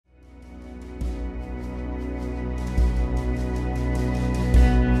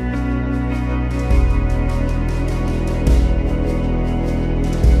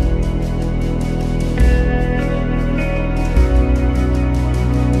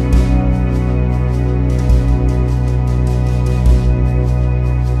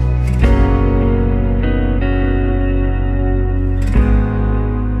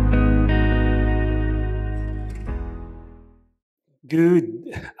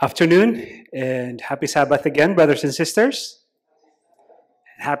Afternoon and happy Sabbath again, brothers and sisters.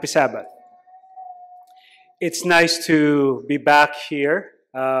 Happy Sabbath. It's nice to be back here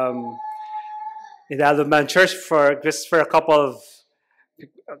in the Alderman Church for a couple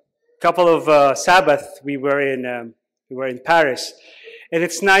of Sabbath. We were in Paris, and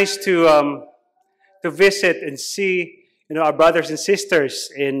it's nice to visit and see our brothers and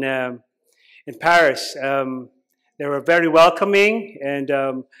sisters in Paris. They were very welcoming, and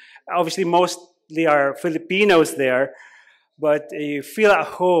obviously mostly are Filipinos there, but you feel at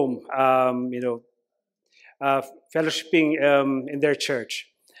home, fellowshipping in their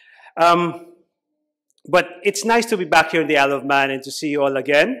church. But it's nice to be back here in the Isle of Man and to see you all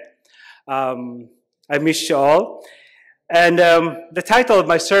again. I miss you all. And the title of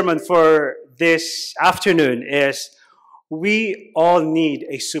my sermon for this afternoon is We All Need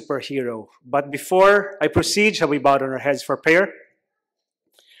a Superhero. But before I proceed, shall we bow down our heads for prayer?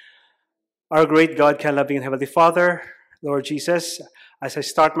 Our great God, kind, loving, and Heavenly Father, Lord Jesus, as I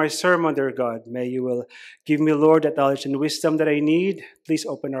start my sermon, dear God, may you will give me, Lord, that knowledge and wisdom that I need. Please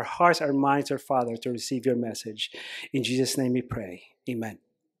open our hearts, our minds, our Father, to receive your message. In Jesus' name we pray. Amen.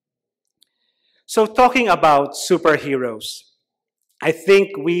 So talking about superheroes, I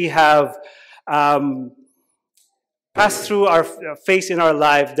think we have passed through our phase in our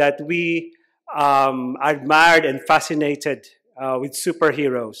life that we admired and fascinated with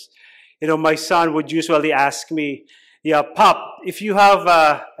superheroes. My son would usually ask me, "Yeah, Pop, if you have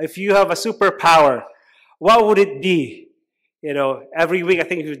a superpower, what would it be?" Every week I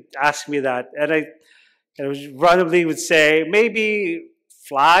think he would ask me that, and I randomly would say maybe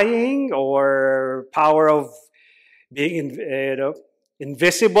flying or power of being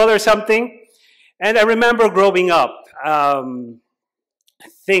invisible or something. And I remember growing up, I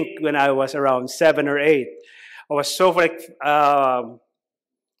think when I was around 7 or 8, I was so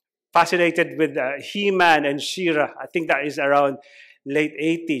fascinated with He-Man and She-Ra. I think that is around late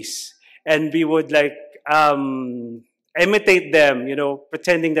 80s. And we would imitate them,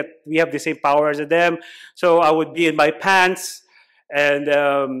 pretending that we have the same powers as them. So I would be in my pants and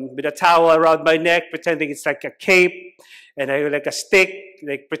with a towel around my neck, pretending it's like a cape, and I like a stick,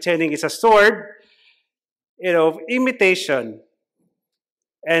 pretending it's a sword. Imitation.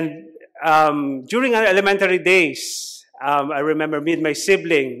 And during our elementary days, I remember me and my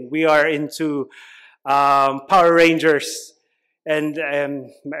sibling, we are into Power Rangers. And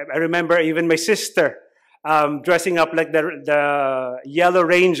I remember even my sister dressing up like the Yellow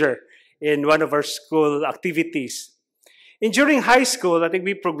Ranger in one of our school activities. And during high school, I think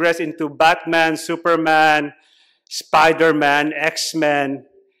we progressed into Batman, Superman, Spider-Man, X-Men.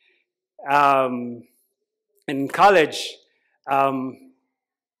 In college,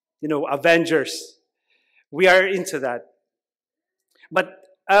 Avengers. We are into that. But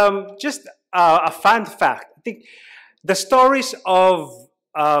just a fun fact. I think the stories of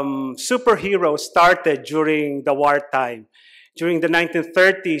superheroes started during the wartime. During the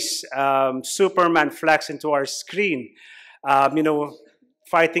 1930s, Superman flexed into our screen,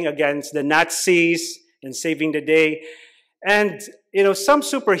 fighting against the Nazis and saving the day. And, some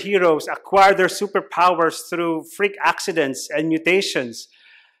superheroes acquire their superpowers through freak accidents and mutations,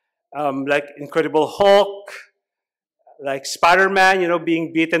 like Incredible Hulk, like Spider-Man,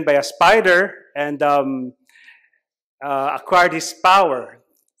 being beaten by a spider and acquired his power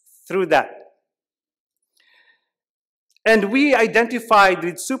through that. And we identified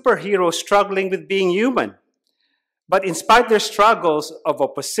with superheroes struggling with being human. But in spite of their struggles of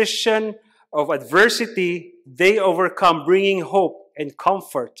opposition, of adversity, they overcome, bringing hope and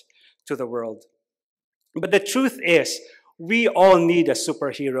comfort to the world. But the truth is, we all need a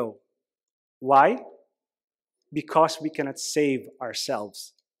superhero. Why? Because we cannot save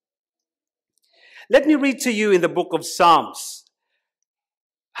ourselves. Let me read to you in the book of Psalms,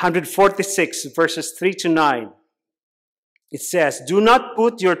 146, verses 3 to 9. It says, "Do not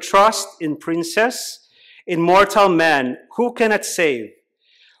put your trust in princes, in mortal men who cannot save.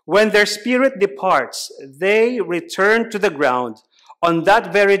 When their spirit departs, they return to the ground. On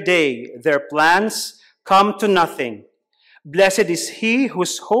that very day, their plans come to nothing. Blessed is he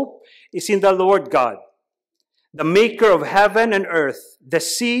whose hope is in the Lord God, the maker of heaven and earth, the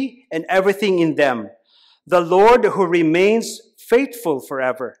sea and everything in them, the Lord who remains faithful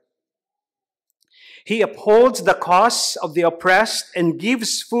forever. He upholds the cause of the oppressed and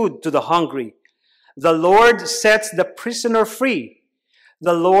gives food to the hungry. The Lord sets the prisoner free.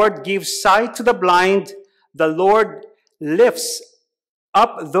 The Lord gives sight to the blind. The Lord lifts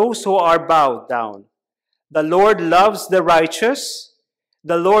up those who are bowed down. The Lord loves the righteous.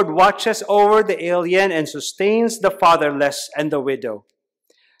 The Lord watches over the alien and sustains the fatherless and the widow.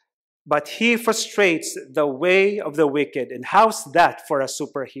 but he frustrates the way of the wicked. And how's that for a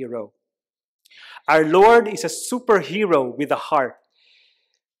superhero? Our Lord is a superhero with a heart.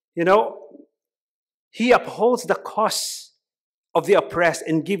 You know, he upholds the cause of the oppressed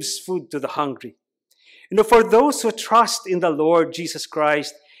and gives food to the hungry. You know, for those who trust in the Lord Jesus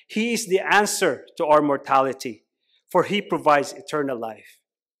Christ, he is the answer to our mortality, for he provides eternal life.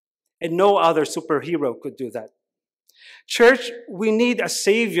 And no other superhero could do that. Church, we need a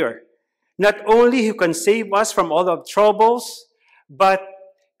Savior, not only who can save us from all of troubles, but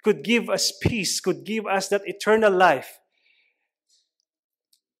could give us peace, could give us that eternal life.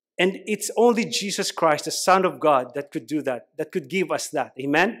 And it's only Jesus Christ, the Son of God, that could do that, that could give us that.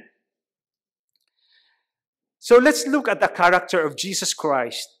 Amen? So let's look at the character of Jesus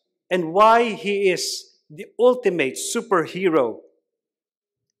Christ and why he is the ultimate superhero.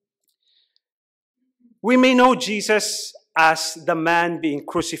 We may know Jesus as the man being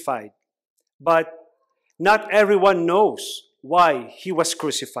crucified, but not everyone knows why he was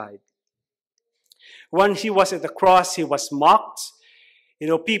crucified. When he was at the cross, he was mocked. You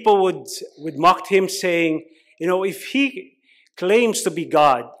know, people would mock him saying, you know, if he claims to be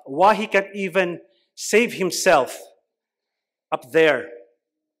God, why he can't even save himself up there?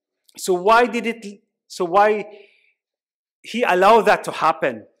 So why he allowed that to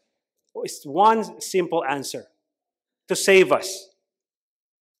happen? It's one simple answer: to save us.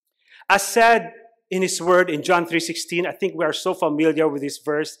 As said in his word in John 3:16, I think we are so familiar with this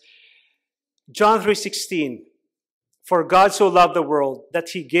verse. John 3:16, for God so loved the world that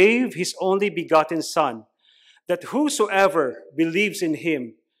he gave his only begotten Son, that whosoever believes in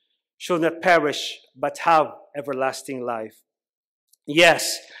him shall not perish but have everlasting life.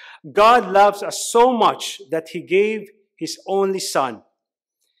 Yes, God loves us so much that he gave his only Son.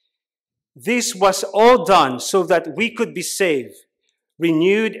 This was all done so that we could be saved,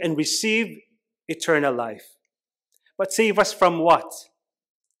 renewed, and receive eternal life. But save us from what?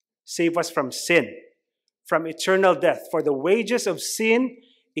 Save us from sin, from eternal death. For the wages of sin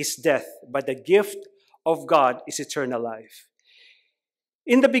is death, but the gift of God is eternal life.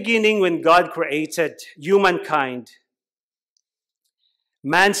 In the beginning, when God created humankind,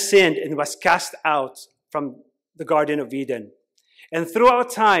 man sinned and was cast out from the Garden of Eden. And throughout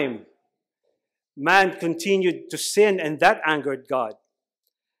time, man continued to sin, and that angered God.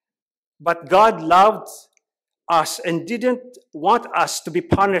 But God loved us and didn't want us to be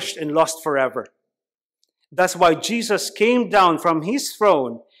punished and lost forever. That's why Jesus came down from his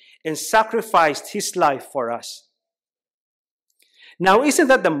throne and sacrificed his life for us. Now, isn't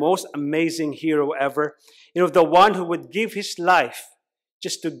that the most amazing hero ever? You know, the one who would give his life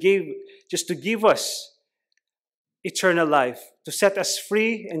just to give us eternal life, to set us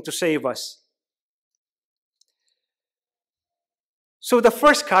free and to save us. So the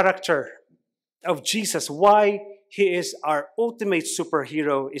first character of Jesus, why he is our ultimate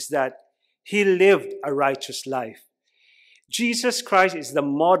superhero, is that he lived a righteous life. Jesus Christ is the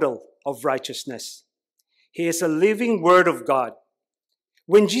model of righteousness. He is a living word of God.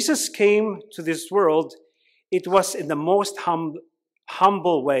 When Jesus came to this world, it was in the most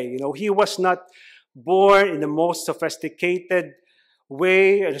humble way. You know, he was not born in the most sophisticated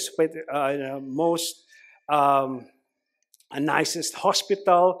way, a nicest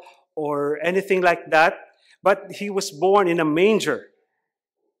hospital or anything like that, but he was born in a manger.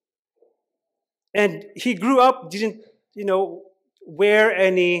 And he grew up, didn't, wear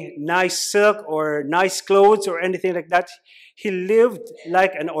any nice silk or nice clothes or anything like that. He lived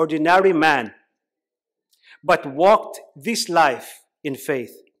like an ordinary man, but walked this life in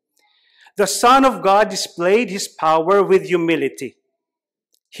faith. The Son of God displayed his power with humility.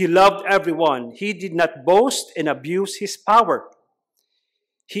 He loved everyone. He did not boast and abuse his power.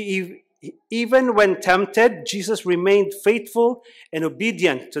 Even when tempted, Jesus remained faithful and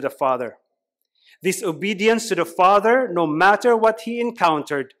obedient to the Father. This obedience to the Father, no matter what he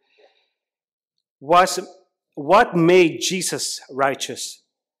encountered, was what made Jesus righteous.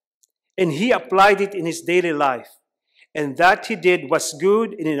 And he applied it in his daily life. And that he did was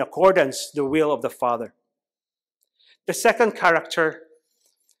good and in accordance to the will of the Father. The second character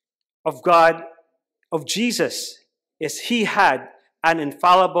of God, of Jesus, is he had an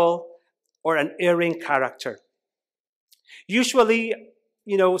infallible or an erring character. Usually,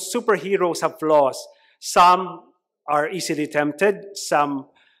 superheroes have flaws. Some are easily tempted. Some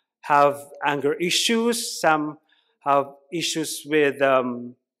have anger issues. Some have issues with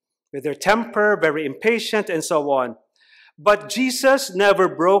their temper, very impatient, and so on. But Jesus never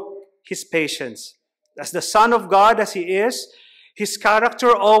broke his patience. As the Son of God as he is, his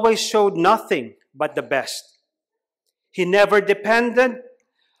character always showed nothing but the best. He never depended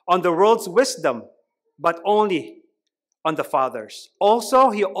on the world's wisdom, but only on the Father's.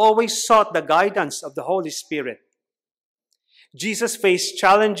 Also, he always sought the guidance of the Holy Spirit. Jesus faced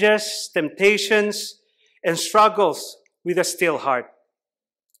challenges, temptations, and struggles with a still heart.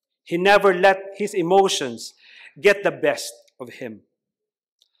 He never let his emotions get the best of him.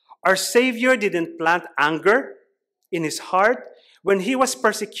 Our Savior didn't plant anger in his heart when he was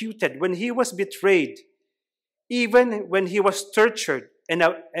persecuted, when he was betrayed, even when he was tortured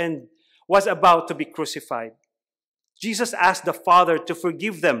and was about to be crucified. Jesus asked the Father to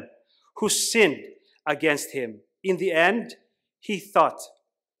forgive them who sinned against him. In the end, he thought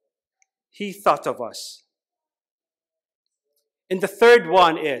of us. And the third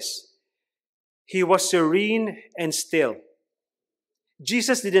one is, he was serene and still.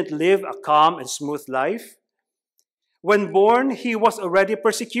 Jesus didn't live a calm and smooth life. When born, he was already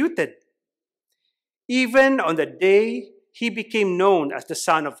persecuted. Even on the day he became known as the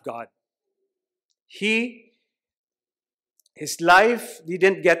Son of God. His life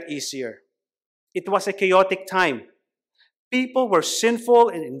didn't get easier. It was a chaotic time. People were sinful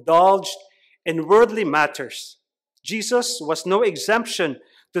and indulged in worldly matters. Jesus was no exemption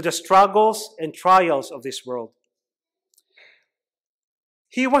to the struggles and trials of this world.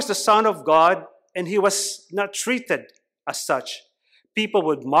 He was the Son of God, and he was not treated as such. People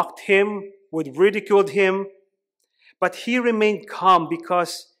would mock him, would ridicule him, but he remained calm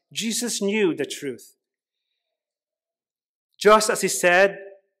because Jesus knew the truth. Just as he said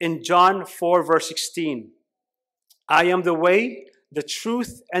in John 4, verse 16, I am the way, the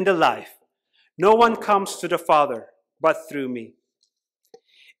truth, and the life. No one comes to the Father but through me.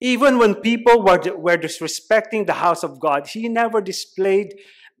 Even when people were disrespecting the house of God, he never displayed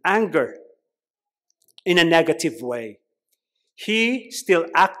anger in a negative way. He still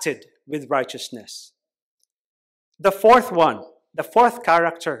acted with righteousness. The fourth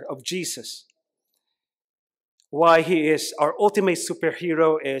character of Jesus, why he is our ultimate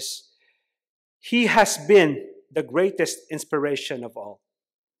superhero, is he has been the greatest inspiration of all.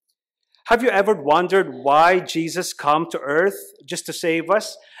 Have you ever wondered why Jesus came to earth just to save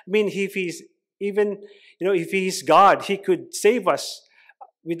us? I mean, if he's God, he could save us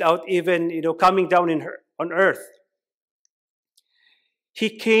without even, coming down on earth. He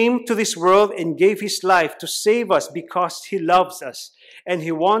came to this world and gave his life to save us because he loves us, and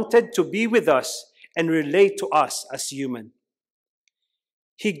he wanted to be with us and relate to us as human.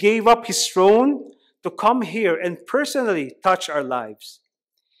 He gave up his throne to come here and personally touch our lives.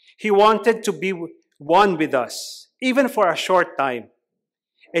 He wanted to be one with us, even for a short time,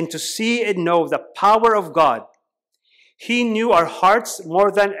 and to see and know the power of God. He knew our hearts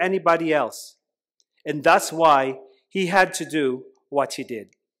more than anybody else, and that's why he had to do what he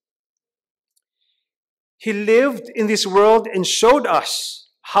did. He lived in this world and showed us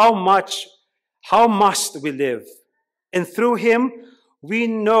how must we live, and through him we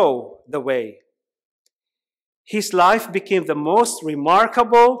know the way. His life became the most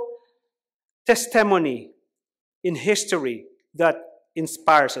remarkable testimony in history that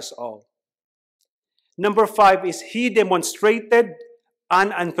inspires us all. Number 5 is he demonstrated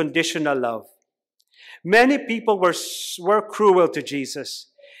an unconditional love. Many people were cruel to Jesus.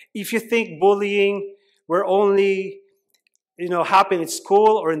 If you think bullying were only happen in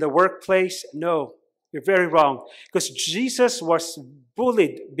school or in the workplace, no, you're very wrong. Because Jesus was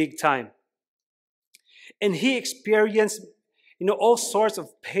bullied big time. And he experienced all sorts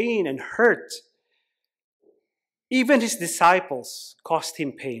of pain and hurt. Even his disciples caused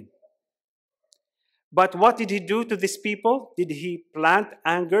him pain. But what did he do to these people? Did he plant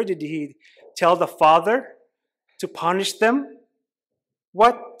anger? Did he tell the Father to punish them?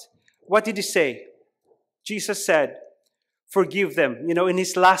 What did he say? Jesus said, forgive them. In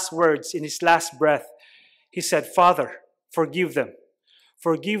his last words, in his last breath, he said, Father, forgive them.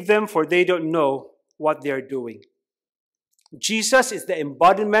 Forgive them, for they don't know what they are doing. Jesus is the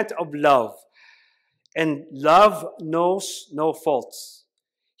embodiment of love, and love knows no faults.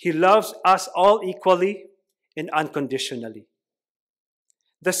 He loves us all equally and unconditionally.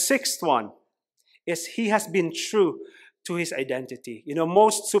 The 6th one is he has been true to his identity.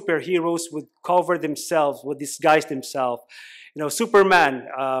 Most superheroes would cover themselves, would disguise themselves. Superman,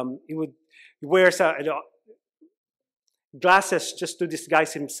 he wears glasses just to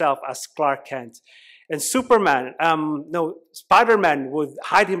disguise himself as Clark Kent. And Spider-Man would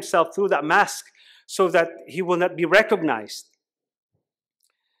hide himself through that mask so that he will not be recognized.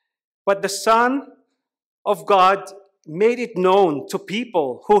 But the Son of God made it known to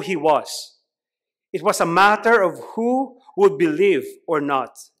people who he was. It was a matter of who would believe or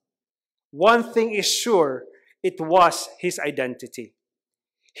not. One thing is sure, it was his identity.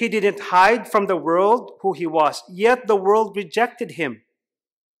 He didn't hide from the world who he was, yet the world rejected him.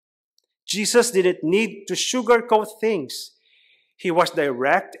 Jesus didn't need to sugarcoat things. He was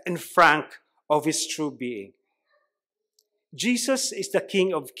direct and frank of his true being. Jesus is the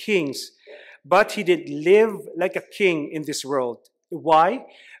King of Kings, but he did live like a king in this world. Why?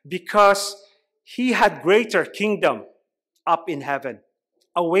 Because he had greater kingdom up in heaven,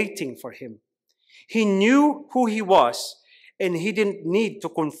 awaiting for him. He knew who he was, and he didn't need to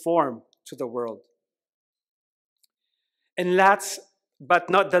conform to the world. And last but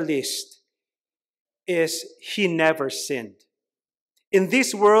not the least is he never sinned. In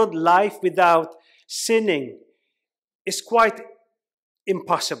this world, life without sinning is quite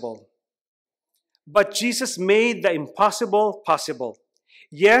impossible. But Jesus made the impossible possible.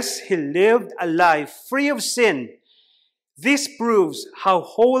 Yes, he lived a life free of sin. This proves how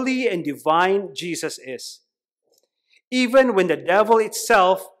holy and divine Jesus is. Even when the devil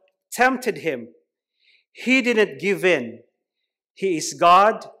itself tempted him, he didn't give in. He is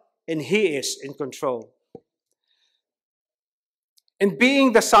God and he is in control. And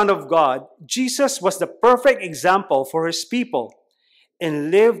being the Son of God, Jesus was the perfect example for his people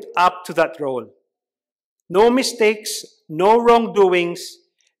and lived up to that role. No mistakes, no wrongdoings,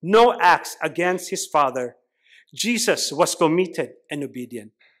 no acts against his Father. Jesus was committed and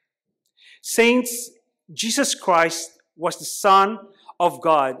obedient. Saints, Jesus Christ was the Son of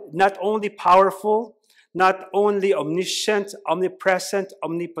God, not only powerful, not only omniscient, omnipresent,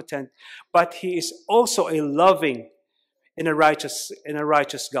 omnipotent, but he is also a loving and a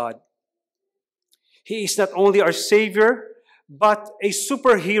righteous God. He is not only our Savior, but a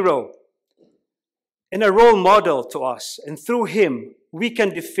superhero and a role model to us. And through him, we can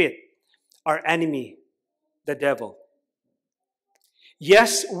defeat our enemy, the devil.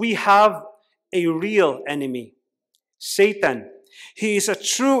 Yes, we have a real enemy, Satan. He is a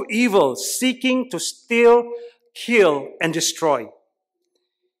true evil, seeking to steal, kill, and destroy.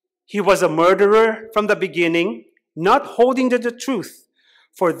 He was a murderer from the beginning, not holding to the truth,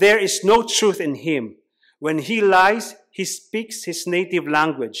 for there is no truth in him. When he lies, he speaks his native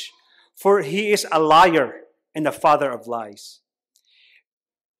language, for he is a liar and the father of lies.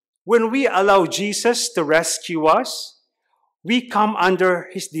 When we allow Jesus to rescue us, we come under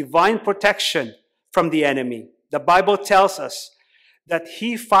his divine protection from the enemy. The Bible tells us that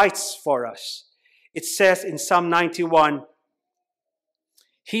he fights for us. It says in Psalm 91,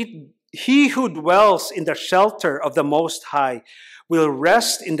 He who dwells in the shelter of the Most High will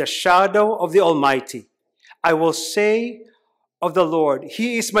rest in the shadow of the Almighty. I will say of the Lord,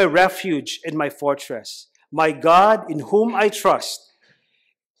 He is my refuge and my fortress, my God in whom I trust.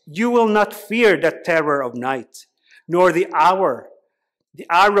 You will not fear the terror of night, nor the arrow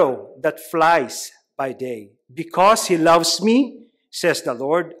that flies by day. Because He loves me, says the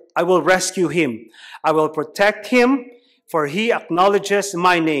Lord, I will rescue him. I will protect him, for he acknowledges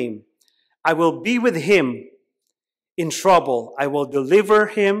my name. I will be with him in trouble. I will deliver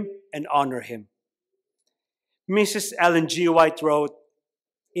him and honor him. Mrs. Ellen G. White wrote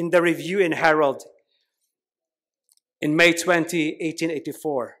in the Review and Herald in May 20,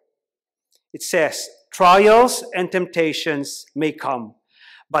 1884, it says, trials and temptations may come,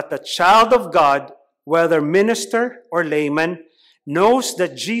 but the child of God, whether minister or layman, knows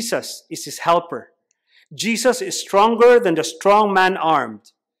that Jesus is his helper. Jesus is stronger than the strong man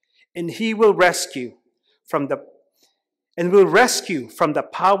armed, and he will rescue from the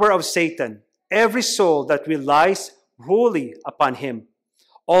power of Satan every soul that relies wholly upon him.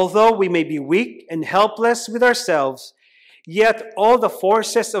 Although we may be weak and helpless with ourselves, yet all the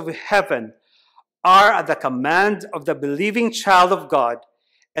forces of heaven are at the command of the believing child of God,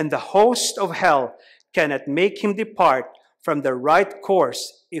 and the host of hell cannot make him depart from the right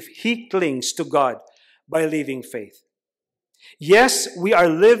course if he clings to God by living faith. Yes, we are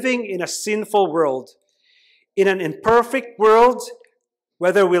living in a sinful world. In an imperfect world,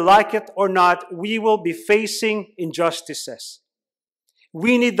 whether we like it or not, we will be facing injustices.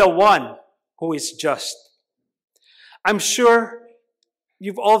 We need the one who is just. I'm sure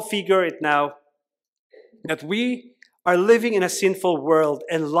you've all figured it now that we are living in a sinful world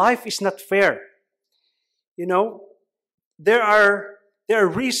and life is not fair. You know, there are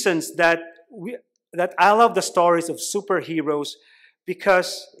reasons that I love the stories of superheroes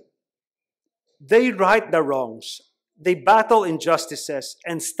because they right the wrongs. They battle injustices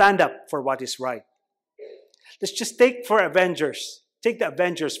and stand up for what is right. Let's just take the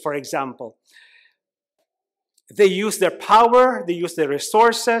Avengers, for example. They use their power, they use their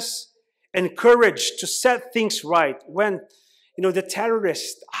resources and courage to set things right when, the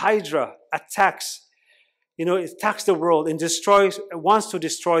terrorist Hydra attacks, attacks the world and wants to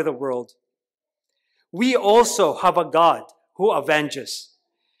destroy the world. We also have a God who avenges.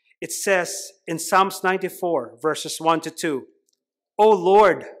 It says in Psalms 94, verses 1 to 2, O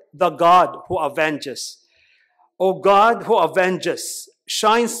Lord, the God who avenges. O God who avenges,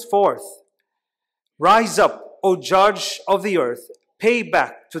 shines forth. Rise up, O Judge of the earth, pay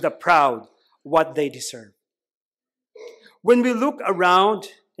back to the proud what they deserve. When we look around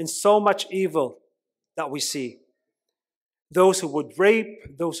and so much evil that we see, those who would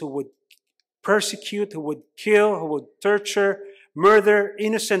rape, those who would persecute, who would kill, who would torture, murder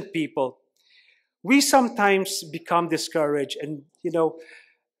innocent people, we sometimes become discouraged and,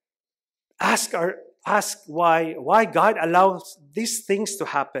 ask why God allows these things to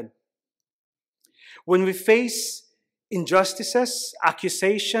happen. When we face injustices,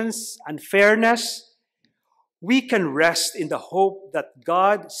 accusations, unfairness, we can rest in the hope that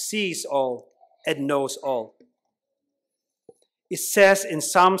God sees all and knows all. It says in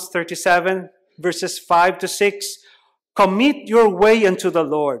Psalms 37, verses 5 to 6, commit your way unto the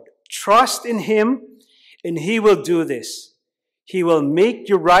Lord. Trust in Him, and He will do this. He will make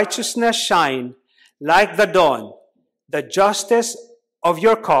your righteousness shine like the dawn, the justice of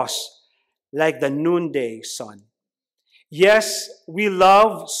your cause like the noonday sun. Yes, we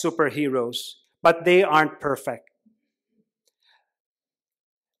love superheroes, but they aren't perfect.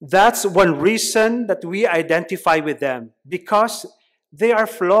 That's one reason that we identify with them, because they are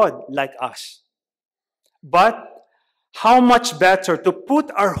flawed like us. But how much better to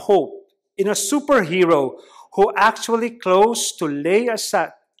put our hope in a superhero who actually choose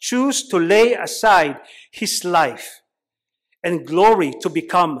to lay aside his life and glory to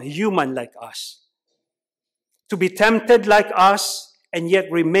become human like us, to be tempted like us and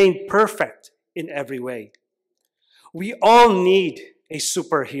yet remain perfect in every way. We all need a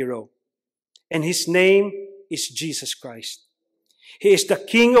superhero, and his name is Jesus Christ. He is the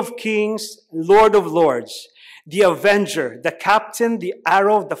King of Kings, Lord of Lords, the Avenger, the Captain, the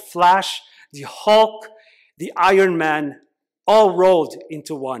Arrow, the Flash, the Hulk, the Iron Man, all rolled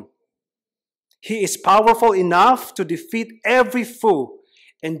into one. He is powerful enough to defeat every foe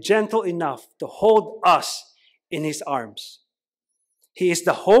and gentle enough to hold us in his arms. He is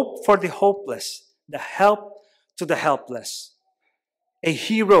the hope for the hopeless, the help to the helpless, a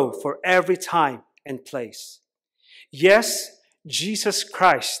hero for every time and place. Yes, Jesus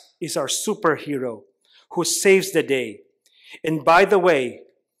Christ is our superhero who saves the day. And by the way,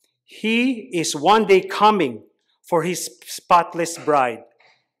 He is one day coming for His spotless bride,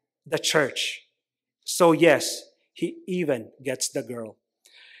 the church. So yes, He even gets the girl.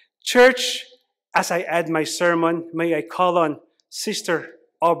 Church, as I add my sermon, may I call on Sister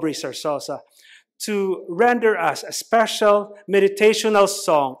Aubrey Sarsosa to render us a special meditational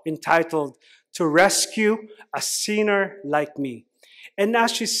song entitled To Rescue a Sinner Like Me. And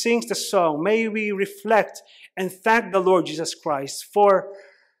as she sings the song, may we reflect and thank the Lord Jesus Christ for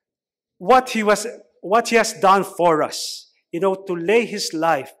what He has done for us, to lay His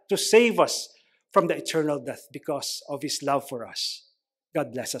life, to save us from the eternal death because of His love for us.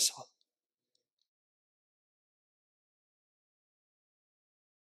 God bless us all.